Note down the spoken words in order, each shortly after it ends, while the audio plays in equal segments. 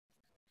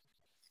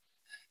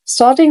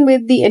Starting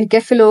with the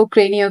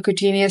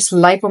encephalocraniocutaneous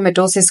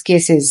lipomatosis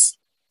cases.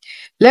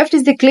 Left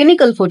is the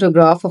clinical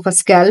photograph of a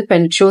scalp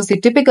and it shows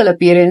the typical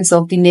appearance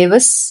of the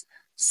nevus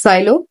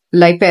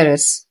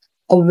siloliparus,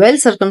 a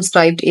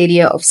well-circumscribed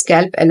area of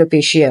scalp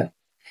alopecia.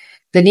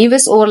 The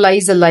nevus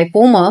overlies a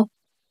lipoma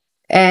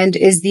and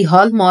is the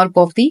hallmark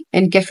of the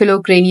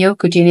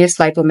encephalocraniocutaneous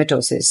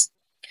lipomatosis.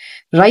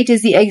 Right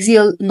is the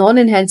axial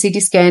non-enhanced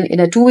CT scan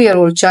in a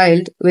 2-year-old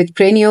child with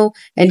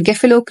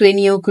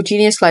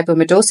encephalocraniocutaneous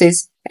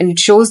lipomatosis, and it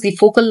shows the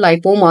focal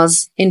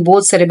lipomas in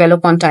both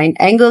cerebellopontine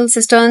angle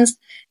cisterns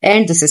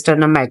and the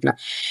cisterna magna.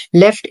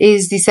 Left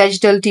is the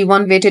sagittal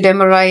T1 weighted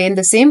MRI in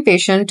the same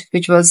patient,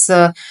 which was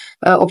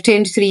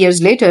obtained 3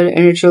 years later,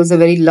 and it shows a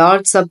very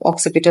large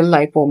suboccipital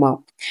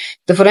lipoma.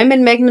 The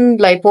foramen magnum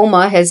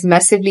lipoma has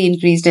massively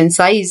increased in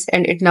size,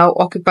 and it now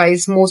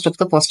occupies most of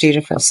the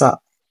posterior fossa.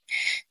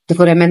 The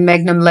foramen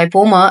magnum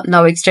lipoma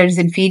now extends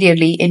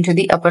inferiorly into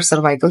the upper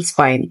cervical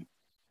spine.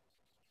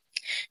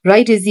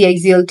 Right is the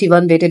axial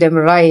T1 weighted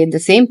MRI in the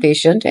same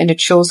patient, and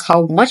it shows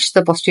how much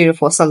the posterior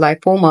fossa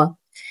lipoma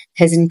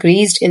has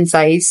increased in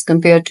size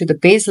compared to the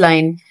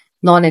baseline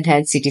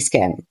non-enhanced CT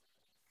scan.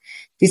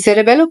 The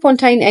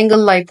cerebellopontine angle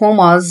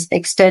lipomas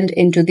extend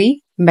into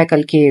the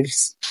Meckel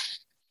caves.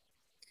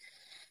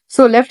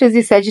 So left is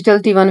the sagittal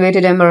T1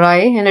 weighted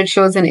MRI, and it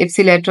shows an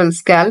ipsilateral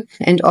scalp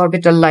and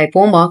orbital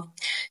lipoma.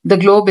 The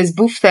globe is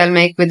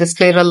buphthalmic with a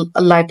scleral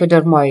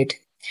lipodermoid.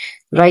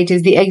 Right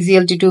is the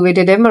axial T2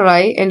 weighted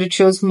MRI, and it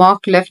shows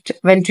marked left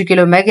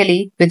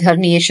ventriculomegaly with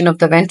herniation of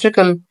the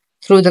ventricle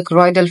through the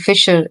choroidal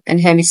fissure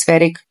and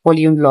hemispheric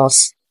volume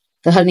loss.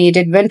 The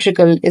herniated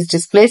ventricle is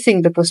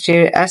displacing the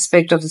posterior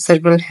aspect of the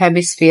cerebral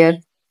hemisphere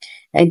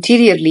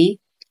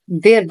anteriorly,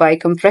 thereby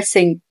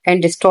compressing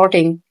and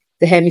distorting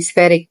the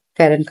hemispheric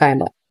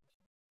parenchyma.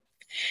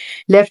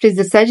 Left is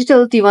the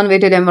sagittal T1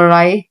 weighted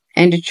MRI,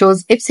 and it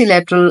shows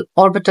ipsilateral,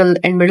 orbital,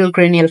 and middle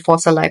cranial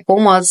fossa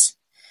lipomas.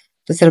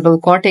 The cerebral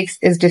cortex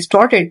is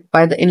distorted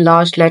by the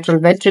enlarged lateral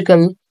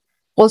ventricle.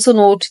 Also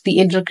note the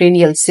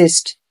intracranial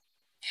cyst.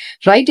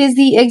 Right is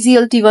the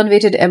axial T1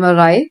 weighted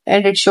MRI,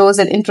 and it shows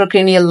an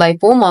intracranial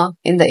lipoma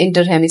in the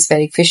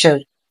interhemispheric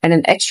fissure and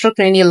an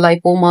extracranial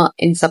lipoma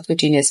in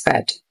subcutaneous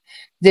fat.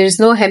 There is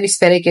no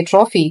hemispheric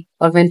atrophy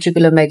or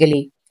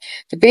ventriculomegaly.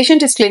 The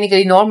patient is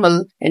clinically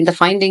normal, and the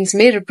findings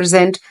may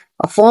represent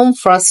a form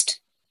first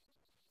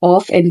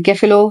of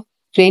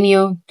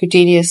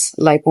encephalocraniocutaneous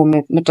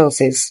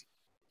lipomatosis.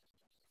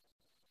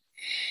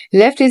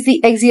 Left is the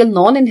axial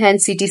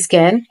non-enhanced CT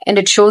scan, and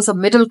it shows a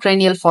middle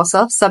cranial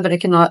fossa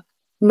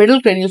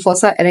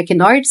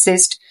arachnoid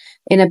cyst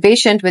in a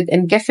patient with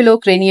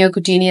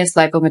encephalocraniocutaneous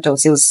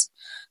lipomatosis.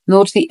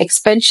 Note the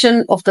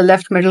expansion of the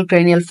left middle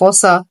cranial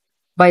fossa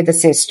by the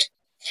cyst.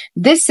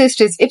 This cyst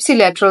is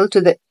ipsilateral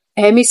to the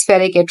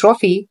hemispheric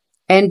atrophy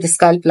and the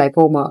scalp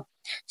lipoma.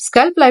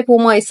 Scalp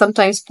lipoma is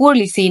sometimes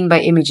poorly seen by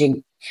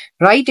imaging.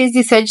 Right is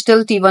the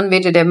sagittal T1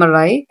 weighted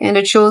MRI, and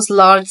it shows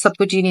large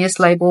subcutaneous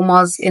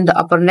lipomas in the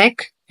upper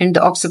neck and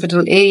the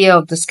occipital area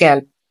of the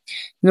scalp.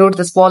 Note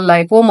the small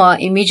lipoma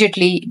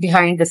immediately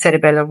behind the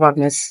cerebellar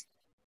vulnus.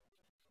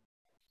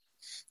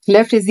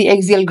 Left is the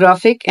axial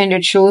graphic, and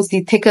it shows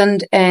the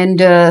thickened,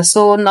 and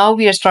so now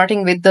we are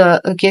starting with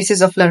the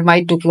cases of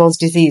lhermitte-duclos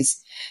disease.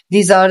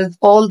 These are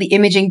all the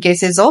imaging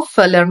cases of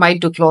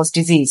lhermitte-duclos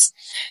disease.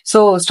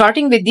 So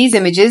starting with these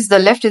images, the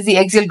left is the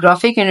axial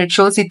graphic, and it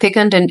shows the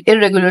thickened and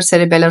irregular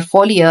cerebellar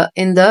folia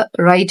in the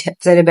right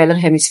cerebellar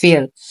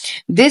hemisphere.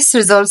 This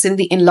results in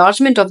the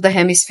enlargement of the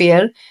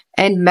hemisphere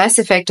and mass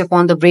effect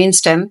upon the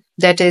brainstem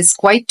that is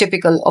quite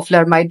typical of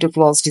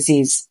lhermitte-duclos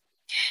disease.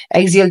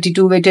 Axial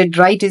T2 weighted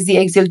right is the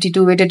axial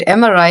T2 weighted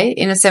MRI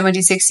in a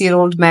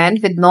 76-year-old man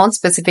with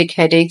non-specific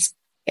headaches,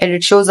 and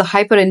it shows a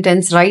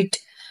hyperintense right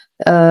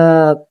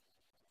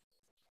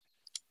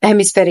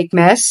hemispheric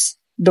mass.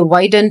 The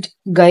widened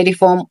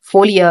gyriform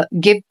folia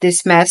give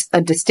this mass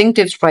a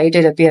distinctive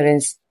striated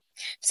appearance.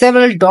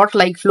 Several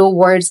dot-like flow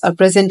voids are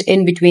present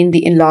in between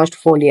the enlarged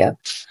folia.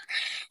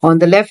 On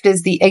the left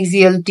is the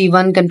axial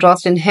T1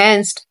 contrast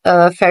enhanced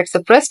fat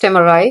suppressed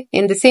MRI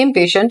in the same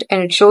patient,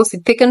 and it shows the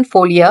thickened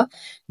folia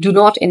do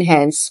not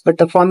enhance, but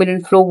the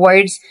prominent flow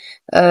voids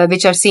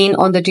which are seen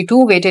on the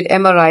T2 weighted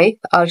MRI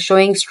are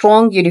showing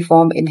strong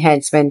uniform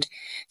enhancement,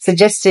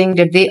 suggesting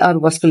that they are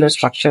vascular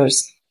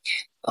structures.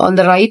 On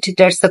the right,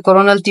 that's the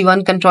coronal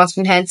T1 contrast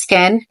enhanced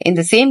scan in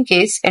the same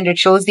case, and it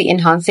shows the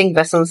enhancing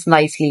vessels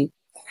nicely.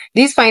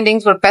 These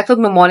findings were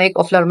pathognomonic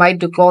of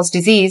lhermitte-duclos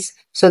disease,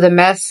 so the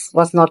mass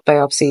was not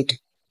biopsied.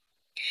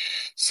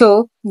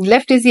 So,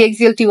 left is the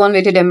axial T1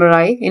 weighted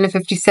MRI in a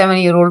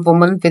 57-year-old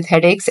woman with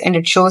headaches, and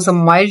it shows a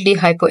mildly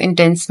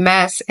hypointense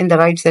mass in the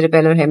right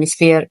cerebellar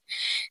hemisphere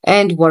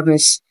and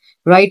vermis.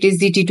 Right is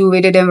the T2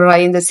 weighted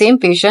MRI in the same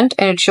patient,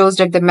 and it shows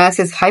that the mass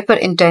is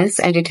hyperintense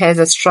and it has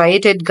a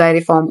striated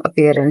gyriform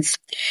appearance.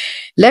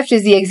 Left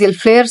is the axial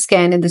FLAIR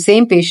scan in the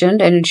same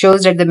patient, and it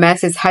shows that the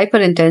mass is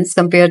hyperintense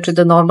compared to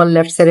the normal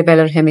left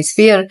cerebellar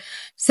hemisphere.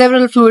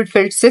 Several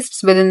fluid-filled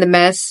cysts within the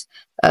mass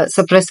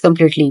suppressed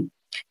completely.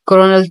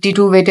 Coronal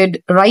T2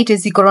 weighted, right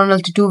is the coronal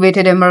T2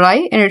 weighted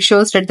MRI, and it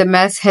shows that the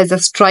mass has a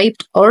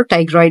striped or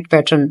tigroid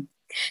pattern.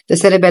 The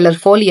cerebellar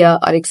folia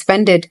are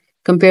expanded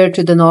compared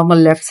to the normal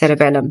left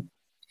cerebellum.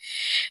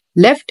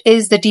 Left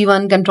is the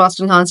T1 contrast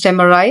enhanced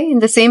MRI in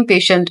the same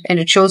patient, and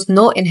it shows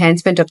no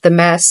enhancement of the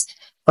mass,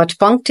 but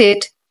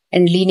punctate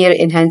and linear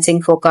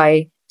enhancing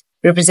foci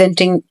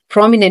representing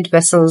prominent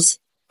vessels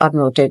are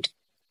noted.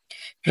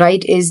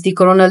 Right is the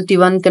coronal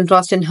T1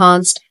 contrast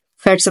enhanced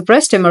fat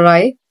suppressed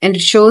MRI, and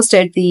it shows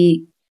that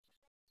the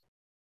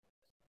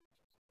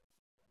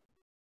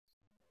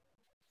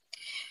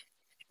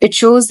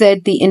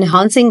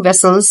enhancing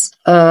vessels,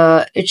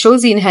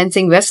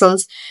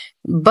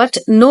 but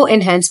no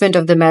enhancement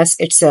of the mass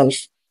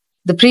itself.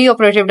 The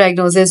preoperative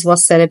diagnosis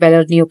was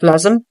cerebellar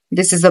neoplasm.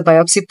 This is a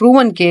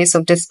biopsy-proven case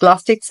of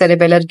dysplastic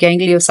cerebellar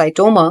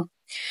gangliocytoma.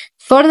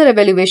 Further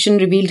evaluation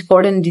revealed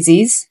cordon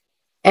disease,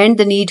 and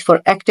the need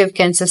for active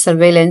cancer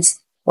surveillance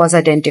was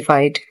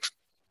identified.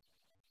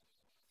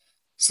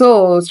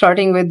 So,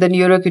 starting with the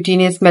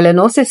neurocutaneous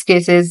melanosis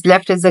cases,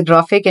 left is the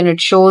graphic, and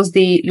it shows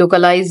the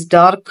localized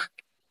dark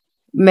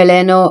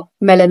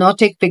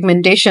melanotic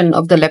pigmentation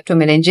of the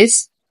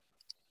leptomeninges.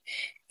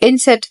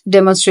 Inset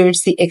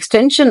demonstrates the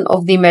extension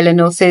of the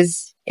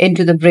melanosis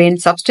into the brain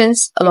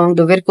substance along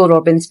the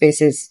Virchow-Robin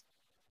spaces.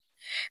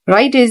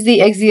 Right is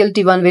the axial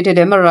T1 weighted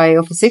MRI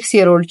of a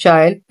 6-year-old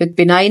child with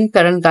benign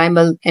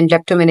parenchymal and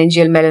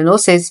leptomeningeal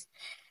melanosis,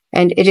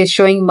 and it is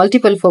showing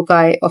multiple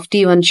foci of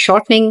T1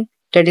 shortening,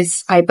 that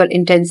is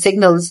hyperintense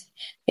signals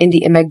in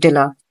the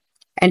amygdala,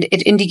 and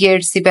it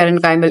indicates the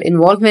parenchymal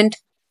involvement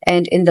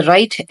and in the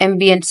right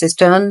ambient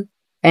cistern,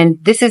 and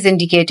this is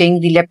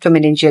indicating the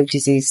leptomeningeal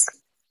disease.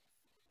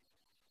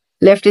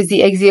 Left is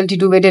the axial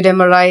T2 weighted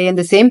MRI in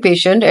the same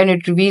patient, and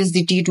it reveals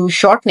the T2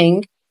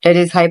 shortening, that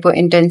is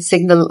hyperintense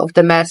signal of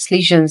the mass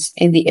lesions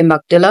in the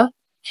amygdala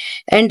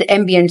and the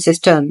ambient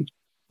cistern.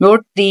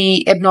 Note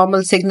the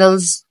abnormal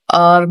signals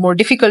are more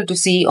difficult to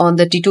see on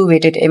the T2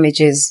 weighted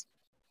images.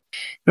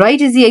 Right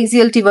is the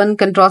axial T1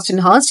 contrast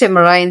enhanced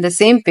MRI in the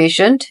same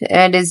patient,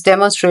 and is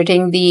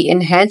demonstrating the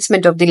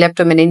enhancement of the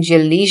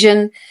leptomeningeal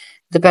lesion.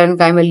 The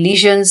parenchymal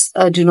lesions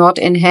do not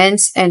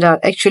enhance and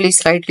are actually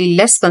slightly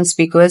less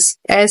conspicuous,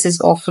 as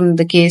is often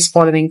the case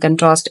following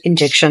contrast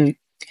injection.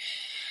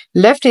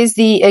 Left is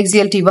the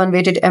axial T1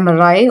 weighted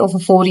MRI of a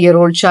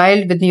 4-year-old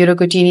child with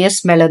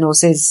neurocutaneous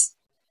melanosis,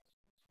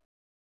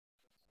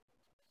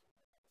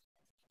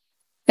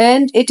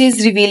 and it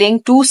is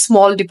revealing 2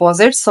 small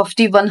deposits of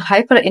T1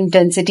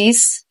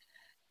 hyperintensities,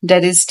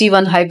 that is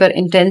T1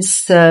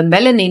 hyperintense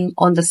melanin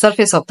on the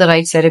surface of the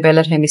right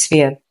cerebellar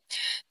hemisphere.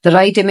 The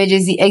right image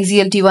is the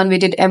axial T1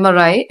 weighted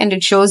MRI, and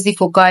it shows the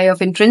foci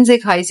of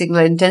intrinsic high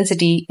signal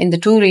intensity in the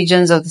 2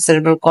 regions of the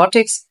cerebral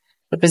cortex,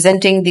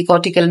 representing the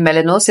cortical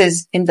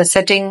melanosis in the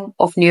setting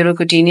of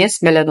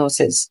neurocutaneous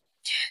melanosis.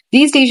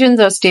 These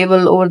lesions are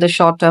stable over the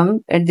short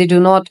term, and they do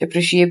not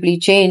appreciably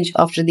change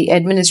after the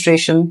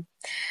administration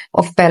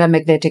of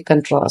paramagnetic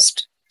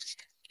contrast.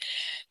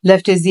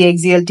 Left is the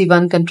axial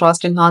T1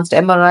 contrast enhanced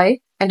MRI,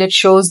 and it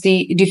shows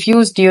the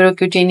diffuse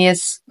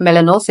neurocutaneous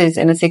melanosis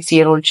in a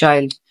 6-year-old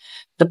child.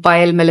 The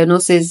pile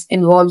melanosis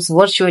involves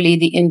virtually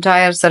the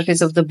entire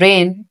surface of the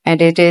brain,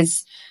 and it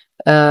is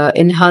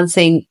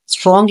enhancing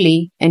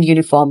strongly and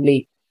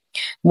uniformly.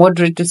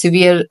 Moderate to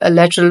severe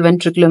lateral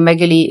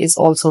ventriculomegaly is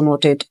also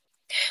noted.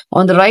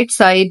 On the right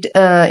side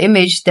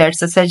image,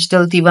 that's a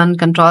sagittal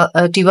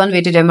T1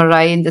 weighted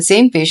MRI in the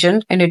same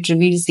patient, and it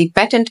reveals the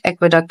patent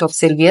aqueduct of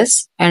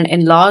Sylvius and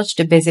enlarged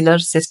basilar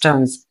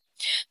cisterns.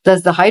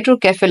 Thus, the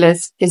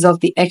hydrocephalus is of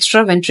the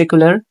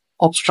extraventricular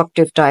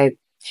obstructive type.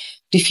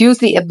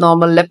 Diffusely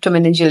abnormal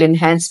leptomeningeal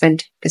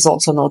enhancement is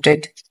also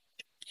noted.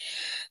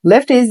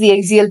 Left is the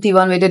axial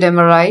T1 weighted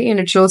MRI, and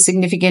it shows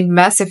significant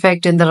mass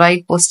effect in the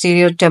right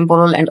posterior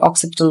temporal and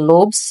occipital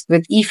lobes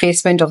with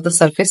effacement of the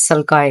surface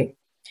sulci.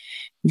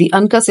 The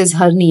uncus is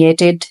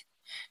herniated.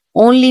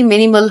 Only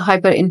minimal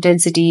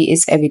hyperintensity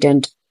is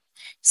evident.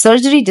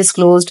 Surgery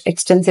disclosed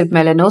extensive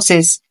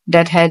melanosis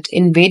that had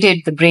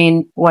invaded the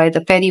brain via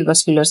the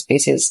perivascular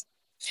spaces.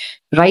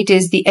 Right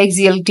is the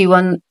axial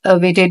T1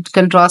 weighted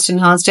contrast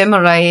enhanced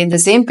MRI in the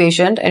same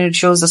patient, and it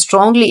shows a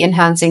strongly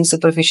enhancing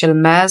superficial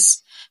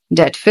mass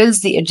that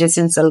fills the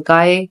adjacent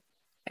sulci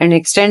and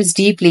extends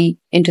deeply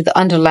into the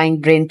underlying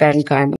brain parenchyma.